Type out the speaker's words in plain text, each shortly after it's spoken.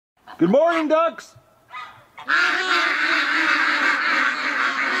Good morning, ducks!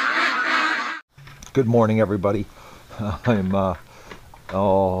 Good morning, everybody. This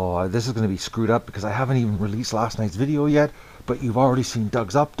is going to be screwed up because I haven't even released last night's video yet, but you've already seen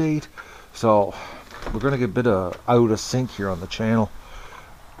Doug's update. So we're going to get a bit out of sync here on the channel,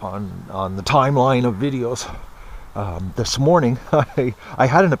 on the timeline of videos. This morning, I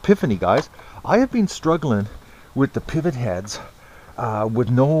had an epiphany, guys. I have been struggling with the pivot heads with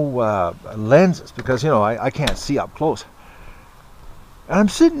no lenses because, you know, I can't see up close. And I'm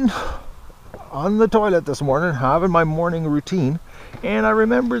sitting on the toilet this morning having my morning routine, and I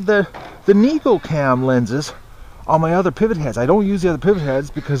remembered the Nico Cam lenses on my other pivot heads. I don't use the other pivot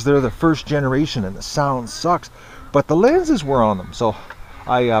heads because they're the first generation and the sound sucks, but the lenses were on them. So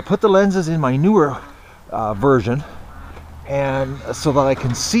I put the lenses in my newer version, and so that I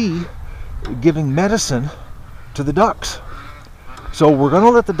can see giving medicine to the ducks. So we're gonna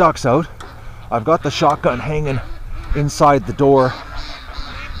let the ducks out. I've got the shotgun hanging inside the door,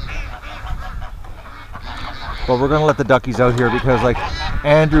 but we're gonna let the duckies out here because, like,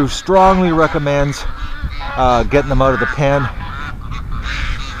 Andrew strongly recommends getting them out of the pen.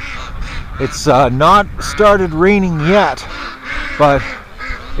 It's not started raining yet, but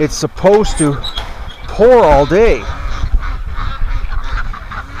it's supposed to pour all day.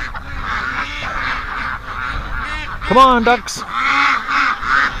 Come on, ducks.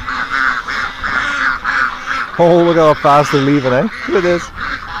 Oh, look how fast they're leaving, eh? Look at this.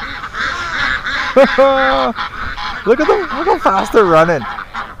 Look at them. Look how fast they're running.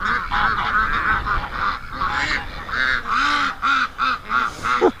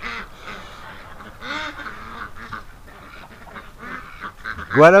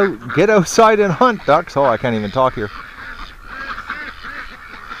 Get outside and hunt, ducks. Oh, I can't even talk here.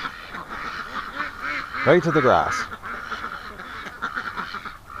 Right to the grass.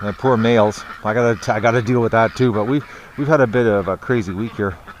 And poor males. I gotta deal with that too. But we've had a bit of a crazy week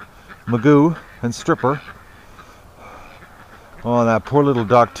here. Magoo and Stripper. Oh, and that poor little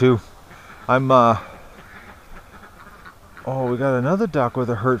duck too. Oh, we got another duck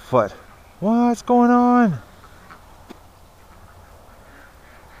with a hurt foot. What's going on?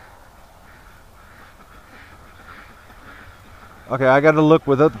 Okay, I gotta look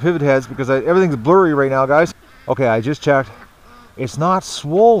without the pivot heads because everything's blurry right now, guys. Okay, I just checked. It's not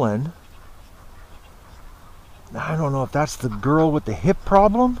swollen. I don't know if that's the girl with the hip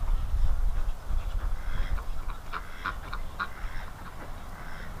problem.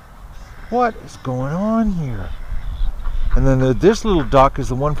 What is going on here? And then this little duck is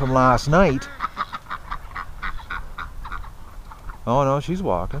the one from last night. Oh no, she's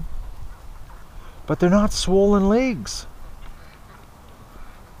walking. But they're not swollen legs.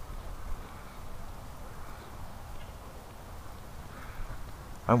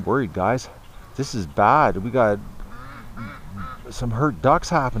 I'm worried, guys. This is bad. We got some hurt ducks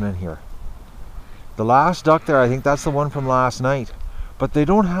happening here. The last duck there, I think that's the one from last night. But they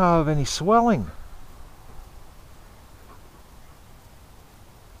don't have any swelling.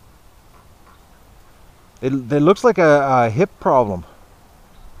 It looks like a hip problem.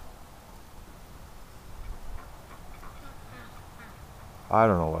 I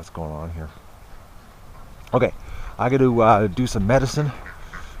don't know what's going on here. Okay, I got to do some medicine.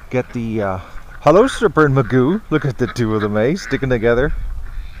 Get the hello, Stripper and Magoo. Look at the two of them, eh? Sticking together.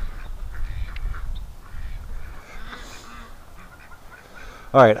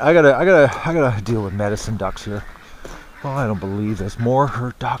 All right, I gotta deal with medicine ducks here. Oh, I don't believe this. More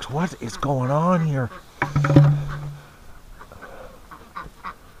hurt ducks. What is going on here?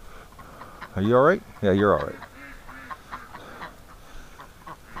 Are you all right? Yeah, you're all right.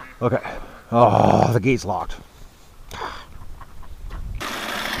 Okay. Oh, the gate's locked.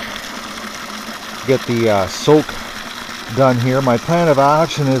 Get the soak done here. My plan of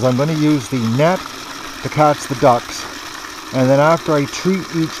action is I'm going to use the net to catch the ducks, and then after I treat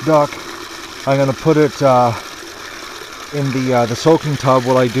each duck, I'm going to put it in the soaking tub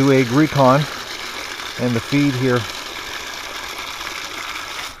while I do egg recon and the feed here.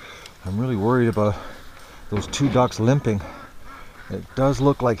 I'm really worried about those two ducks limping. It does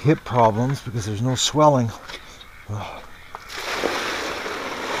look like hip problems because there's no swelling. Ugh.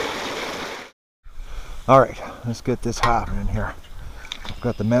 Alright, let's get this happening here. I've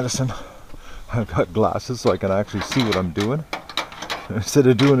got the medicine. I've got glasses so I can actually see what I'm doing instead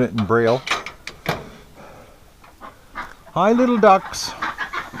of doing it in braille. Hi, little ducks.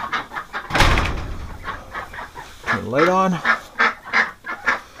 Turn the light on.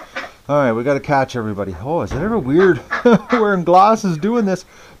 Alright, we got to catch everybody. Oh, is it ever weird wearing glasses doing this?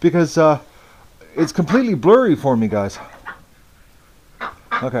 Because it's completely blurry for me, guys.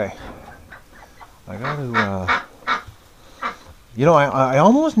 Okay. I gotta, you know, I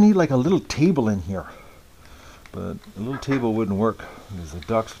almost need like a little table in here. But a little table wouldn't work because the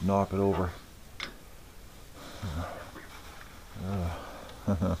ducks would knock it over.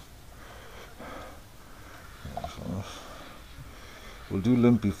 So we'll do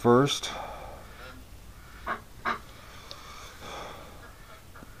Limpy first.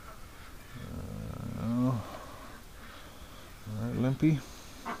 Alright, Limpy.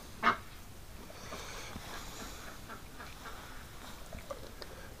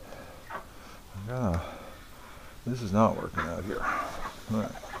 This is not working out here.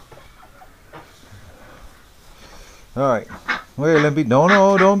 Alright. Wait, Limpy.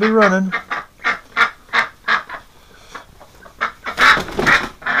 No, don't be running.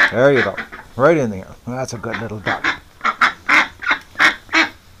 There you go. Right in there. That's a good little duck.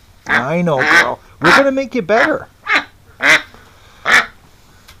 I know, girl. We're going to make you better.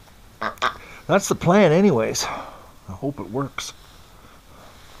 That's the plan anyways. I hope it works.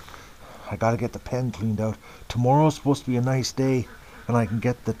 I gotta get the pen cleaned out. Tomorrow's supposed to be a nice day, and I can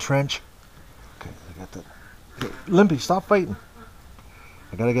get the trench. Okay, I got the... Okay, Limpy, stop fighting.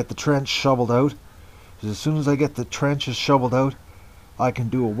 I gotta get the trench shoveled out. As soon as I get the trenches shoveled out, I can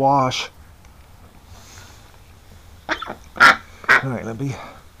do a wash. Alright, Limpy.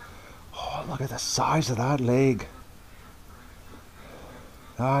 Oh, look at the size of that leg.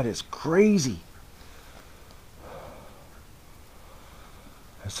 That is crazy.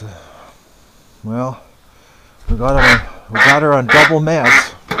 That's a... Well, we got her on double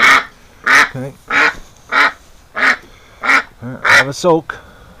meds. Okay. Right, have a soak.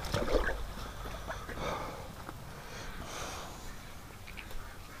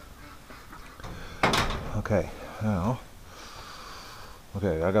 Okay, now.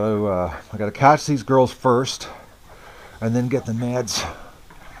 Okay, I gotta catch these girls first, and then get the meds.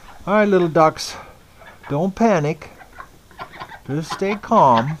 All right, little ducks, don't panic. Just stay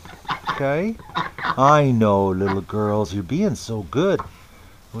calm. Okay? I know, little girls, you're being so good.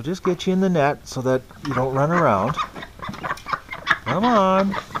 We'll just get you in the net so that you don't run around. Come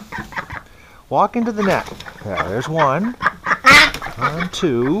on. Walk into the net. Okay, there's one. And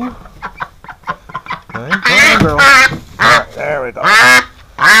two. Okay, come on, girl. Alright, there we go.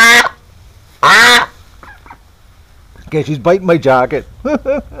 Okay, she's biting my jacket.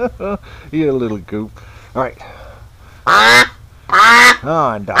 You little goop. Alright.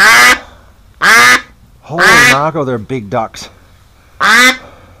 On, duck. Holy mackerel, they're big ducks.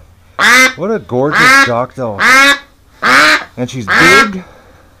 What a gorgeous duck, though. And she's big.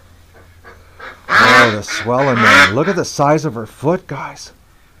 Oh, the swelling, man. Look at the size of her foot, guys.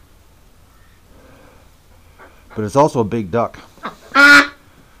 But it's also a big duck. What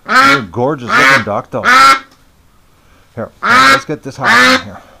a gorgeous looking duck, though. Here, let's get this house in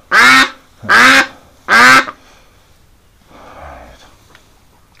here.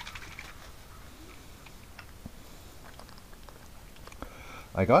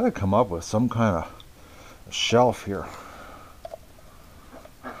 I gotta come up with some kind of shelf here.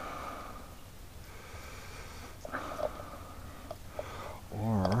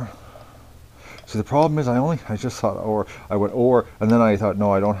 Or, see, the problem is I just thought and then I thought,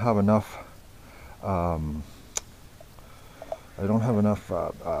 no, I don't have enough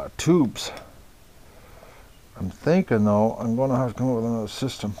tubes. I'm thinking, though, I'm gonna have to come up with another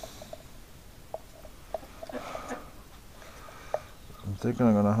system. I'm thinking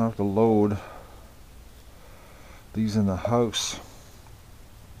I'm gonna have to load these in the house.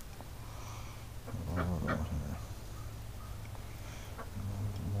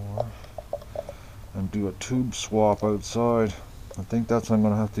 And do a tube swap outside. I think that's what I'm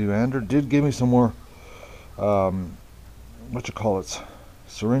gonna have to do. Andrew did give me some more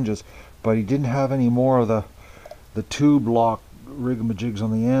syringes, but he didn't have any more of the tube lock rigamajigs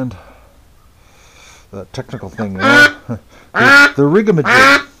on the end. That technical thing, you know? the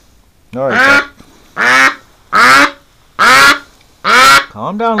rigamajig. All right, duck.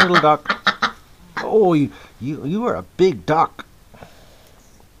 Calm down, little duck. Oh, you are a big duck.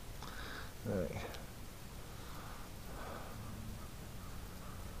 All right.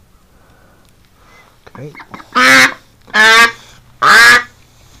 Okay.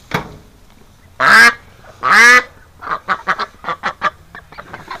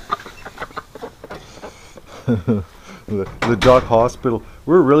 the duck hospital.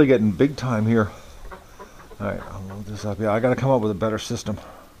 We're really getting big time here. Alright, I'll load this up. Yeah, I gotta come up with a better system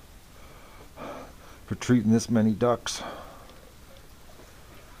for treating this many ducks.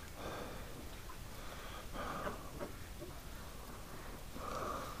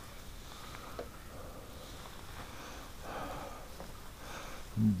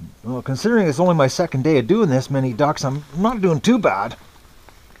 Well, considering it's only my second day of doing this many ducks, I'm not doing too bad.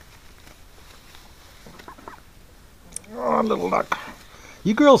 Oh, little duck.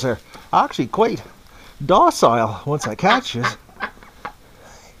 You girls are actually quite docile once I catch you.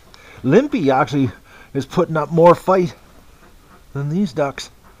 Limpy actually is putting up more fight than these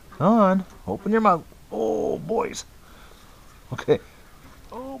ducks. Come on, open your mouth. Oh, boys. Okay.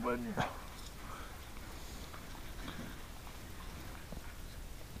 Open.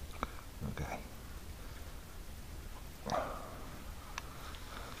 Okay.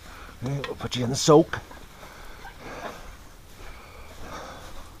 Okay, we'll put you in the soak.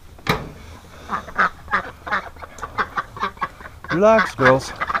 Relax,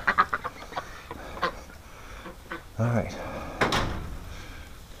 girls. All right.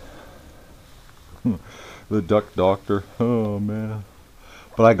 The duck doctor. Oh, man.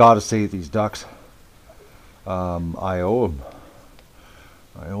 But I gotta save these ducks. I owe them.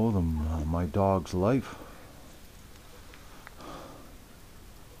 I owe them my dog's life.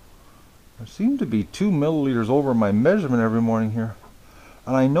 I seem to be 2 milliliters over my measurement every morning here.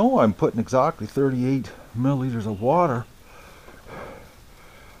 And I know I'm putting exactly 38 milliliters of water.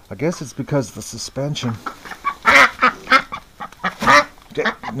 I guess it's because of the suspension. Okay,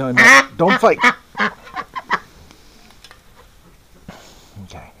 no, don't fight.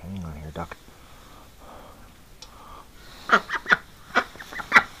 Okay, hang on here, duck.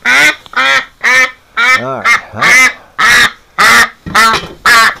 All right.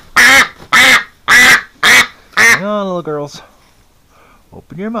 Hang on, little girls.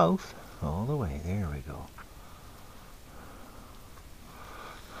 Open your mouth all the way. There we go.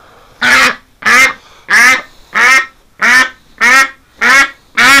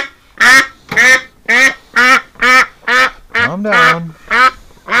 Calm down.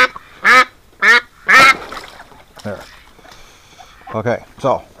 There. Okay,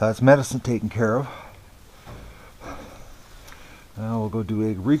 so that's medicine taken care of. Now we'll go do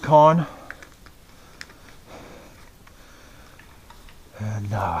egg recon.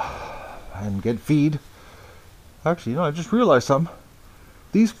 And get feed. Actually, you know, I just realized something.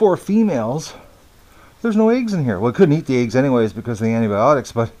 These 4 females, there's no eggs in here. Well, I couldn't eat the eggs anyways because of the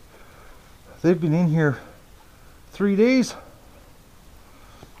antibiotics, but they've been in here 3 days.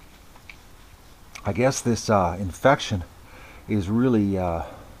 I guess this infection is really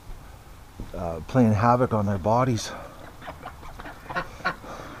playing havoc on their bodies.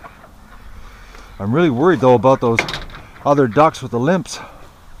 I'm really worried though about those other ducks with the limps.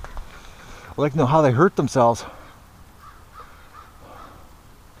 I'd like to know how they hurt themselves.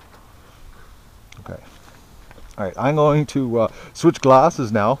 Okay. Alright, I'm going to switch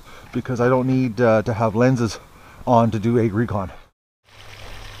glasses now because I don't need to have lenses on to do egg recon.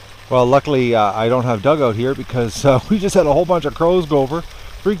 Well, luckily I don't have Doug out here because we just had a whole bunch of crows go over,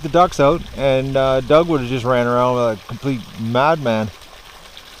 freak the ducks out, and Doug would have just ran around like a complete madman.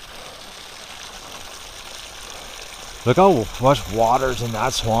 Look how much water's in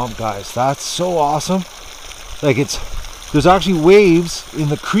that swamp, guys. That's so awesome. Like there's actually waves in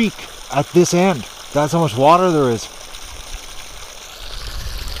the creek at this end. That's how much water there is.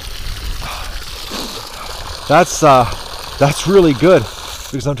 That's really good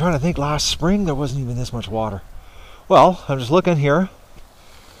because I'm trying to think. Last spring there wasn't even this much water. Well, I'm just looking here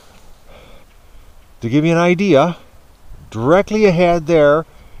to give you an idea. Directly ahead there,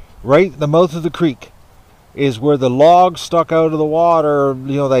 right at the mouth of the creek, is where the log stuck out of the water,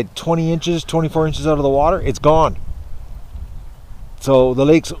 you know, like 20 inches, 24 inches out of the water. It's gone. So the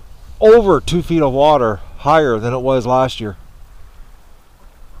lake's over 2 feet of water higher than it was last year.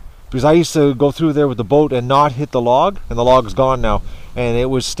 Because I used to go through there with the boat and not hit the log, and the log's gone now. And it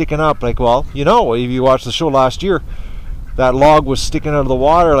was sticking up like, well, you know, if you watched the show last year, that log was sticking out of the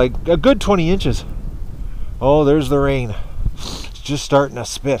water like a good 20 inches. Oh, there's the rain. It's just starting to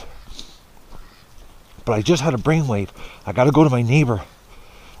spit. But I just had a brainwave. I got to go to my neighbor,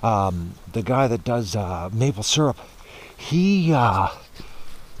 the guy that does maple syrup. He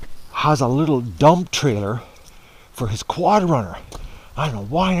has a little dump trailer for his quad runner. I don't know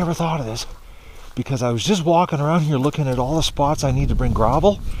why I never thought of this, because I was just walking around here looking at all the spots I need to bring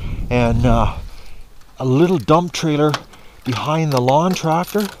gravel, and a little dump trailer behind the lawn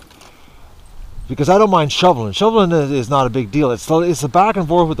tractor, because I don't mind shoveling. Shoveling is not a big deal. It's the back and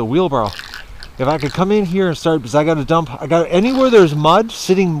forth with the wheelbarrow. If I could come in here and start, because I got to dump, anywhere there's mud,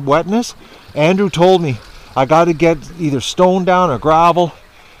 sitting wetness, Andrew told me I got to get either stone down or gravel,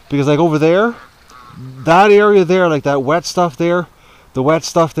 because like over there, that area there, like that wet stuff there, the wet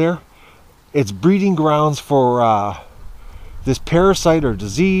stuff there, it's breeding grounds for this parasite or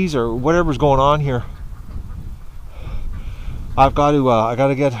disease or whatever's going on here. I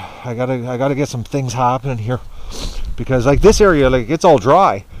gotta get some things happening here, because like this area, like it's all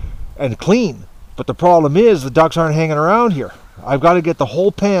dry and clean, but the problem is the ducks aren't hanging around here. I've got to get the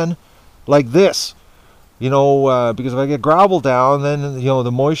whole pen like this, because if I get gravel down, then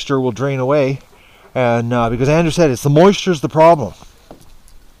the moisture will drain away, and because Andrew said it's the moisture's the problem.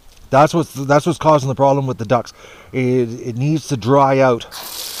 That's what's causing the problem with the ducks. It needs to dry out.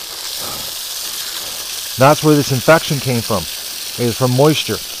 That's where this infection came from. Is from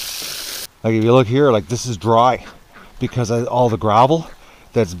moisture. Like if you look here, like this is dry because all the gravel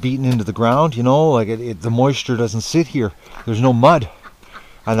that's beaten into the ground, like the moisture doesn't sit here. There's no mud,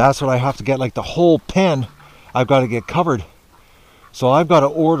 and that's what I have to get. Like the whole pen, I've got to get covered. So I've got to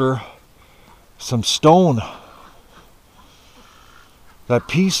order some stone, that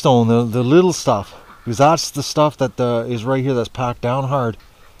pea stone, the little stuff, because that's the stuff that is right here that's packed down hard.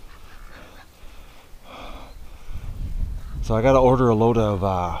 So I got to order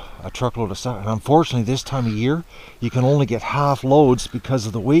a truckload of stuff, and unfortunately this time of year you can only get half loads because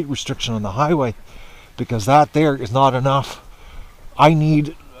of the weight restriction on the highway, because that there is not enough. I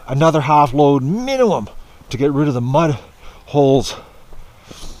need another half load minimum to get rid of the mud holes.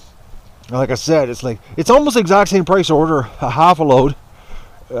 Like I said, it's almost the exact same price to order a half a load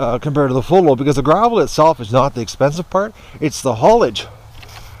compared to the full load, because the gravel itself is not the expensive part, it's the haulage.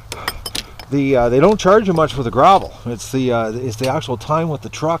 They don't charge you much for the gravel. It's the actual time with the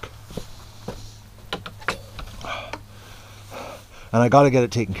truck, and I got to get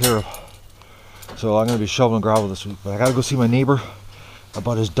it taken care of. So I'm going to be shoveling gravel this week, but I got to go see my neighbor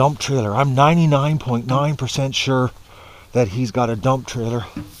about his dump trailer. I'm 99.9% sure that he's got a dump trailer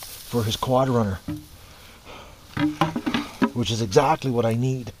for his quad runner, which is exactly what I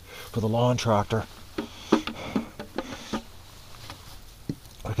need for the lawn tractor,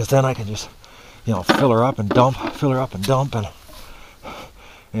 because then I can just fill her up and dump, and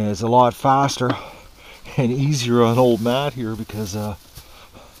it's a lot faster and easier on old Matt here, because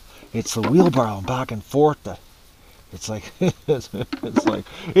it's the wheelbarrow back and forth that it's like it's like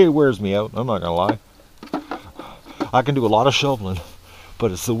it wears me out. I'm not gonna lie. I can do a lot of shoveling,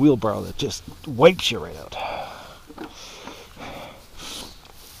 but it's the wheelbarrow that just wipes you right out.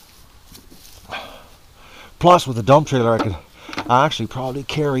 Plus, with the dump trailer, I could actually probably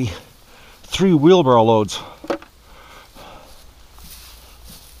carry 3 wheelbarrow loads.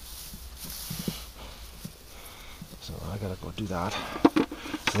 So I gotta go do that.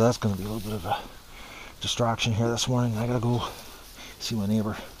 So that's gonna be a little bit of a distraction here this morning. I gotta go see my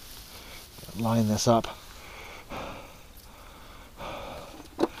neighbor, line this up.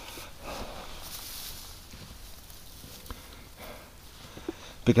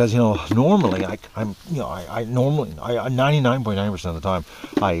 Because normally I'm 99.9% of the time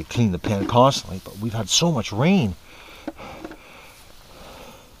I clean the pen constantly, but we've had so much rain,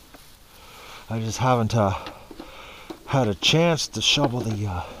 I just haven't had a chance to shovel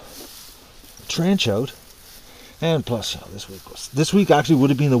the trench out. And plus, this week actually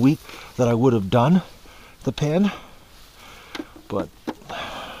would have been the week that I would have done the pen, but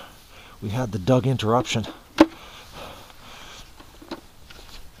we had the dug interruption.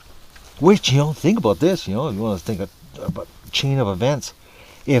 Which, think about this, you want to think about chain of events.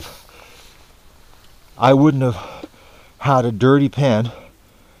 If I wouldn't have had a dirty pen,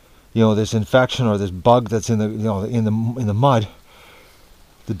 this infection or this bug that's in the, in the mud,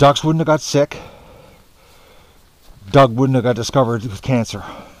 the ducks wouldn't have got sick. Doug wouldn't have got discovered with cancer.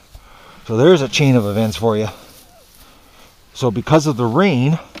 So there's a chain of events for you. So because of the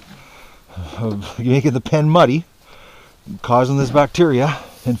rain, making the pen muddy, causing this bacteria,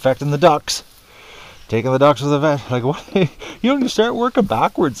 infecting the ducks, taking the ducks to the vet. Like, what? You start working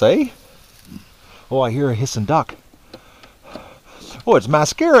backwards, eh? Oh, I hear a hissing duck. Oh, it's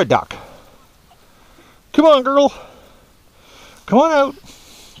mascara duck. Come on, girl. Come on out.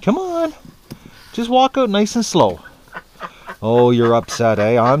 Come on. Just walk out nice and slow. Oh, you're upset,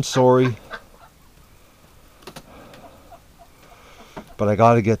 eh? I'm sorry. But I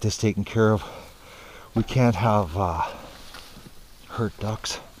got to get this taken care of. We can't have hurt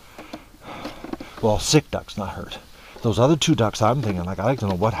ducks. Well, sick ducks, not hurt. Those other 2 ducks, I'm thinking, I'd like to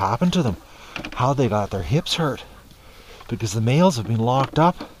know what happened to them. How they got their hips hurt. Because the males have been locked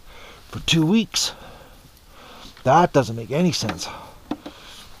up for 2 weeks. That doesn't make any sense.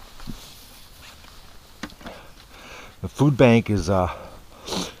 The food bank is going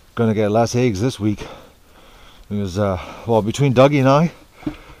to get less eggs this week. Because, between Dougie and I,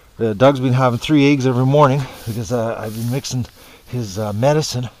 Doug's been having 3 eggs every morning, because I've been mixing his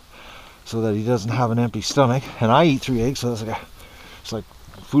medicine so that he doesn't have an empty stomach, and I eat 3 eggs, so it's like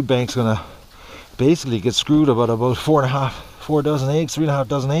food bank's gonna basically get screwed about 4.5 4 dozen eggs, 3.5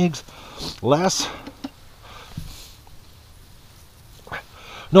 dozen eggs. Less.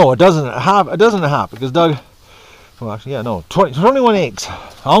 No, a dozen and a half, because Doug, well actually, yeah, no, 21 eggs.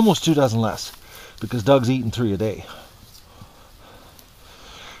 Almost 2 dozen less, because Doug's eating 3 a day.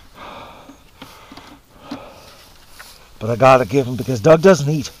 But I gotta give him, because Doug doesn't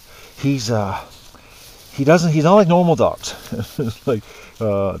eat. He's not like normal dogs. Like,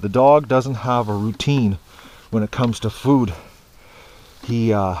 the dog doesn't have a routine when it comes to food.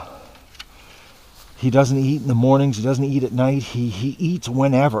 He doesn't eat in the mornings, he doesn't eat at night, he eats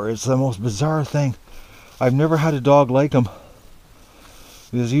whenever. It's the most bizarre thing. I've never had a dog like him.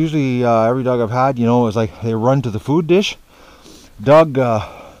 Because usually every dog I've had, you know, is like they run to the food dish. Doug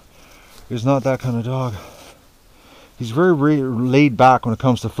is not that kind of dog. He's very laid back when it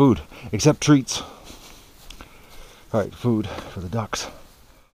comes to food, except treats. Alright, food for the ducks.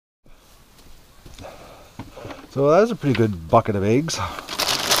 So that's a pretty good bucket of eggs.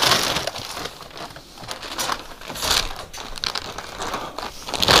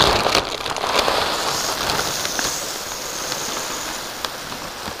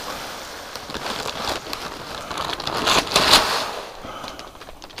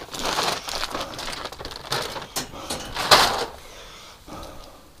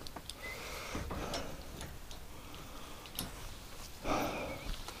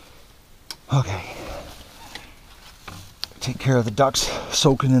 Okay, take care of the ducks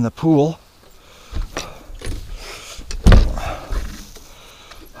soaking in the pool.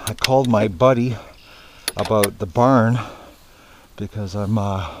 I called my buddy about the barn because I'm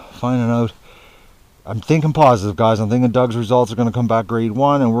finding out, I'm thinking positive, guys. I'm thinking Doug's results are going to come back grade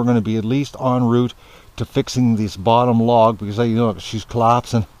 1, and we're going to be at least en route to fixing this bottom log, because you know she's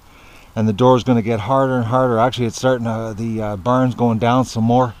collapsing and the door is going to get harder and harder. Actually, it's starting to, the barn's going down some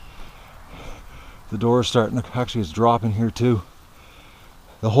more. The door is starting to, actually it's dropping here too.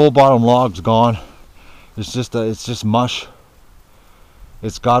 The whole bottom log's gone. It's just mush.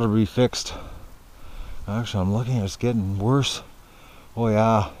 It's got to be fixed. Actually, I'm looking, it's getting worse. Oh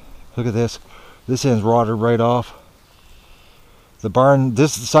yeah, look at this. This end's rotted right off. The barn,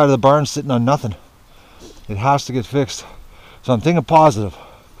 this side of the barn's sitting on nothing. It has to get fixed. So I'm thinking positive.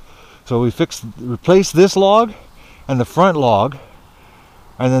 So we replace this log and the front log,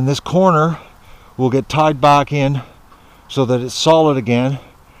 and then this corner will get tied back in so that it's solid again,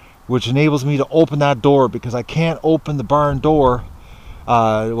 which enables me to open that door, because I can't open the barn door.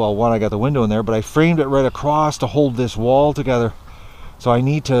 Well, one, I got the window in there, but I framed it right across to hold this wall together. So I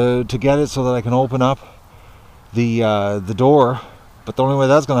need to get it so that I can open up the door. But the only way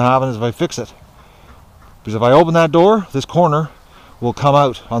that's going to happen is if I fix it. Because if I open that door, this corner will come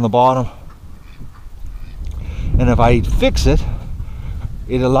out on the bottom. And if I fix it,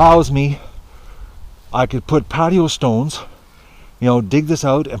 it allows me, I could put patio stones, you know, dig this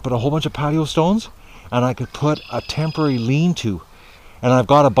out and put a whole bunch of patio stones, and I could put a temporary lean-to. And I've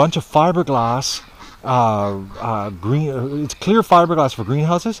got a bunch of fiberglass, it's clear fiberglass for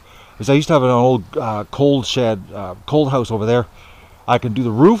greenhouses, because I used to have an old cold house over there. I could do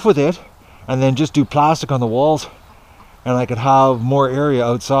the roof with it, and then just do plastic on the walls, and I could have more area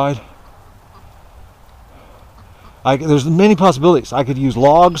outside. There's many possibilities. I could use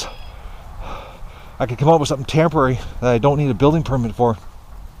logs. I could come up with something temporary that I don't need a building permit for,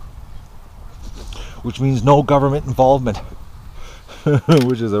 which means no government involvement,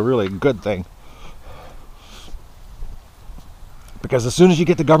 which is a really good thing. Because as soon as you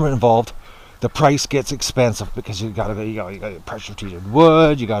get the government involved, the price gets expensive, because you got pressure treated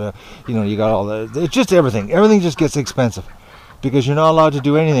wood, you got all it's just everything just gets expensive, because you're not allowed to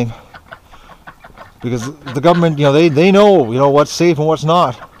do anything, because the government, you know, they know, what's safe and what's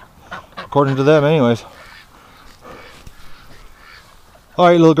not, according to them anyways. All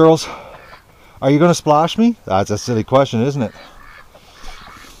right, little girls, are you going to splash me? That's a silly question, isn't it?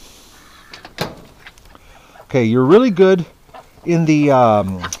 Okay, you're really good in the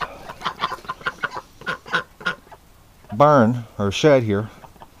barn or shed here.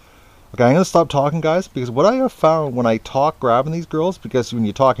 Okay, I'm going to stop talking, guys, because what I have found when I talk grabbing these girls, because when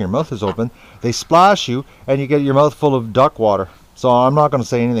you talk and your mouth is open, they splash you and you get your mouth full of duck water. So I'm not going to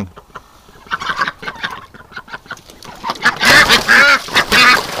say anything.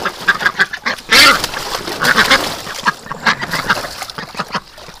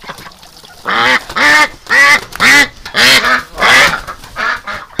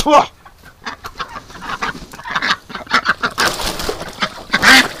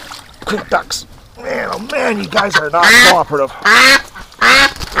 Quick ducks. Man, oh man, you guys are not cooperative.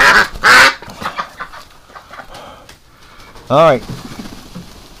 Alright.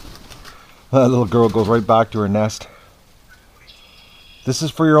 That little girl goes right back to her nest. This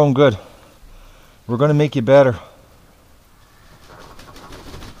is for your own good. We're going to make you better.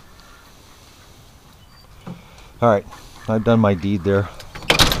 Alright, I've done my deed there.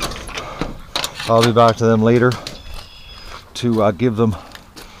 I'll be back to them later to give them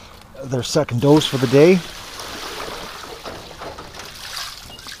their second dose for the day.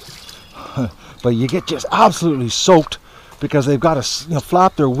 But you get just absolutely soaked because they've got to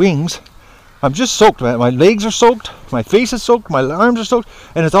flap their wings. I'm just soaked, man. My legs are soaked, my face is soaked, my arms are soaked,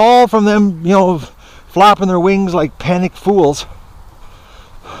 and it's all from them, flapping their wings like panicked fools.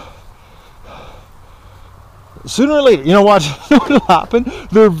 Sooner or later, you know what? What'll happen?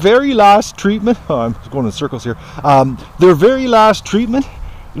 Their very last treatment. Oh, I'm going in circles here. Their very last treatment,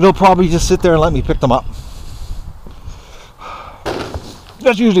 they'll probably just sit there and let me pick them up.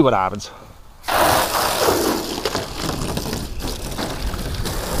 That's usually what happens.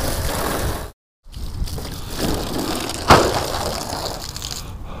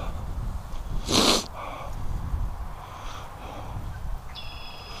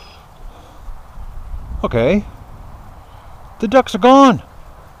 Okay, the ducks are gone.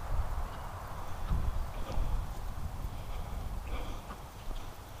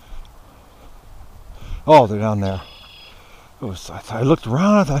 Oh, they're down there. I looked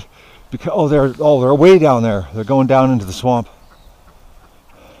around. I thought, because they're way down there. They're going down into the swamp.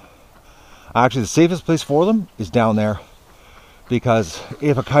 Actually, the safest place for them is down there, because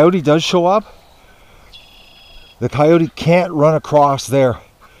if a coyote does show up, the coyote can't run across there.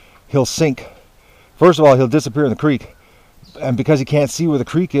 He'll sink. First of all, he'll disappear in the creek, and because he can't see where the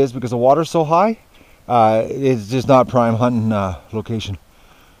creek is because the water's so high, it's just not prime hunting location.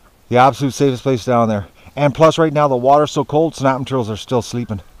 The absolute safest place down there. And plus, right now the water's so cold, snapping turtles are still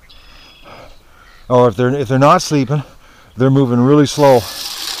sleeping. Or if they're not sleeping, they're moving really slow.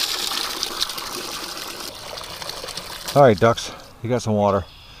 All right, ducks, you got some water.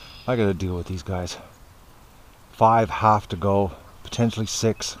 I got to deal with these guys. 5 have to go, potentially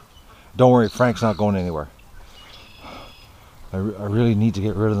 6. Don't worry, Frank's not going anywhere. I really need to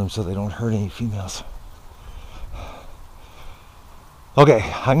get rid of them so they don't hurt any females. Okay,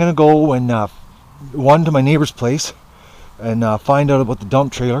 I'm going to go and one to my neighbor's place and find out about the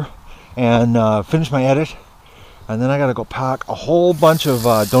dump trailer and finish my edit. And then I got to go pack a whole bunch of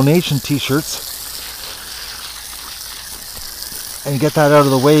donation t-shirts and get that out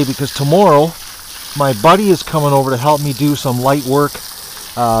of the way, because tomorrow my buddy is coming over to help me do some light work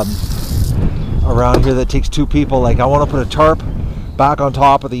around here that takes 2 people. Like, I want to put a tarp back on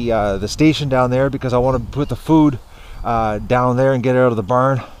top of the station down there, because I want to put the food down there and get it out of the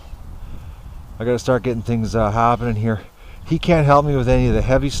barn. I got to start getting things happening here. He can't help me with any of the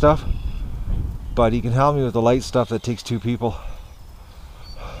heavy stuff, but he can help me with the light stuff that takes 2 people.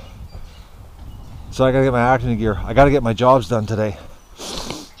 So I got to get my acting gear. I got to get my jobs done today.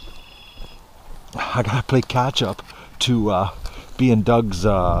 I got to play catch up to being Doug's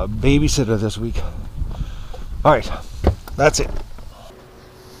babysitter this week. All right, that's it.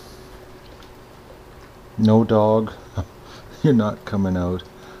 No, dog, you're not coming out.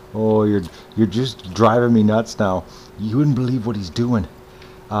 Oh, you're just driving me nuts now. You wouldn't believe what he's doing.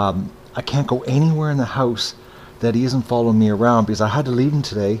 I can't go anywhere in the house that he isn't following me around, because I had to leave him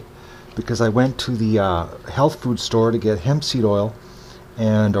today because I went to the health food store to get hemp seed oil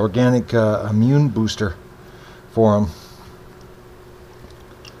and organic immune booster for him.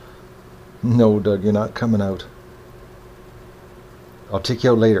 No, Doug, you're not coming out. I'll take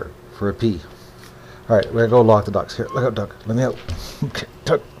you out later for a pee. All right, we're gonna go lock the ducks. Here, look out, Doug. Let me out. Okay,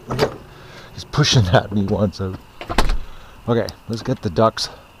 Doug, let me out. He's pushing at me once out. Okay, let's get the ducks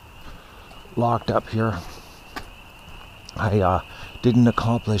locked up here. I didn't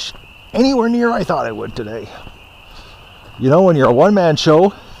accomplish anywhere near I thought I would today. You know, when you're a one-man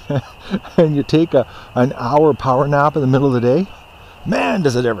show and you take an hour power nap in the middle of the day, man,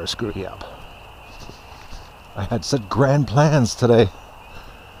 does it ever screw you up. I had such grand plans today,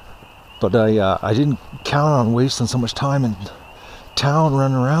 but I didn't count on wasting so much time in town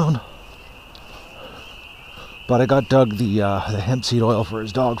running around. But I got Doug the hemp seed oil for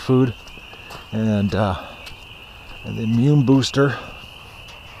his dog food, and the immune booster.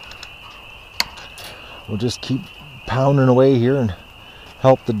 We'll just keep pounding away here and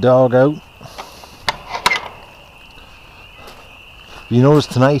help the dog out. You notice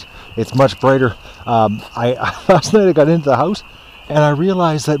tonight it's much brighter. Last night I got into the house and I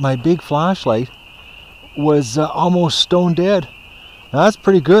realized that my big flashlight was almost stone dead. Now, that's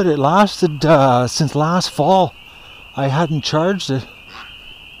pretty good. It lasted since last fall. I hadn't charged it.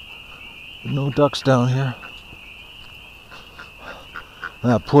 No ducks down here.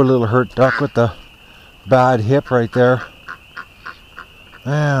 That poor little hurt duck with the bad hip right there.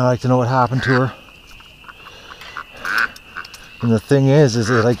 I'd like to know what happened to her. And the thing is it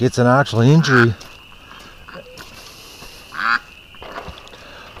like it's an actual injury.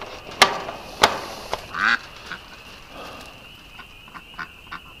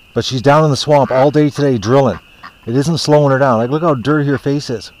 But she's down in the swamp all day today drilling. It isn't slowing her down. Like, look how dirty her face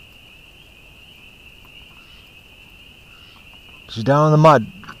is. She's down in the mud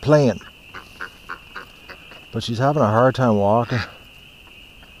playing. But she's having a hard time walking.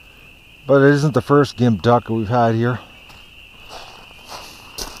 But it isn't the first gimp duck we've had here.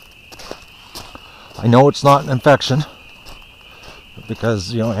 I know it's not an infection.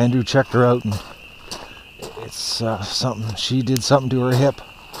 Because, you know, Andrew checked her out and it's something. She did something to her hip.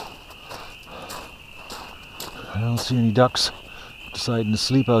 I don't see any ducks deciding to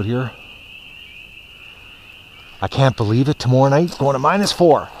sleep out here. I can't believe it. Tomorrow night going to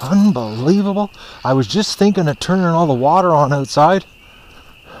 -4. Unbelievable. I was just thinking of turning all the water on outside.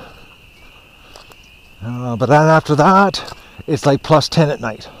 But then after that, it's like +10 at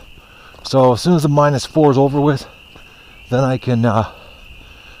night. So as soon as the -4 is over with, then I can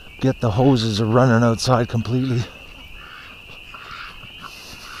get the hoses running outside completely.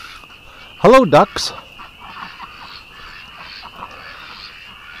 Hello, ducks.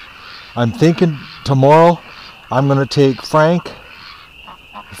 I'm thinking tomorrow I'm going to take Frank,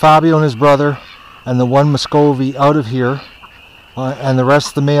 Fabio and his brother, and the one Muscovy out of here. And the rest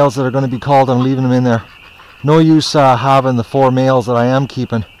of the males that are going to be called, I'm leaving them in there. No use having the 4 males that I am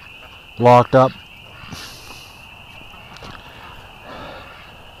keeping locked up.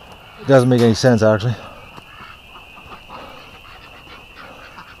 It doesn't make any sense, actually.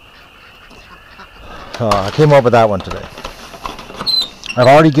 I came up with that one today. I've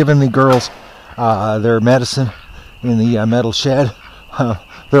already given the girls their medicine in the metal shed.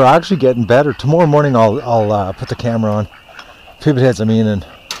 They're actually getting better. Tomorrow morning I'll put the camera on. Pivot heads, I mean, and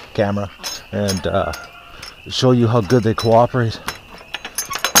camera. And show you how good they cooperate.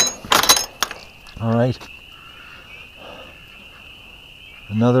 Alright.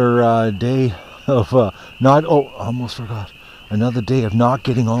 Another day of almost forgot. Another day of not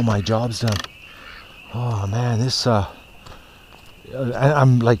getting all my jobs done. Oh man, this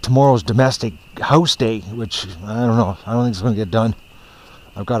I'm like tomorrow's domestic house day, which I don't know. I don't think it's going to get done.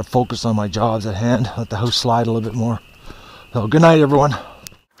 I've got to focus on my jobs at hand. Let the house slide a little bit more. So good night, everyone.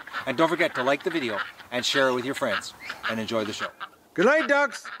 And don't forget to like the video and share it with your friends. And enjoy the show. Good night,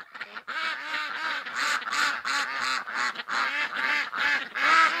 ducks.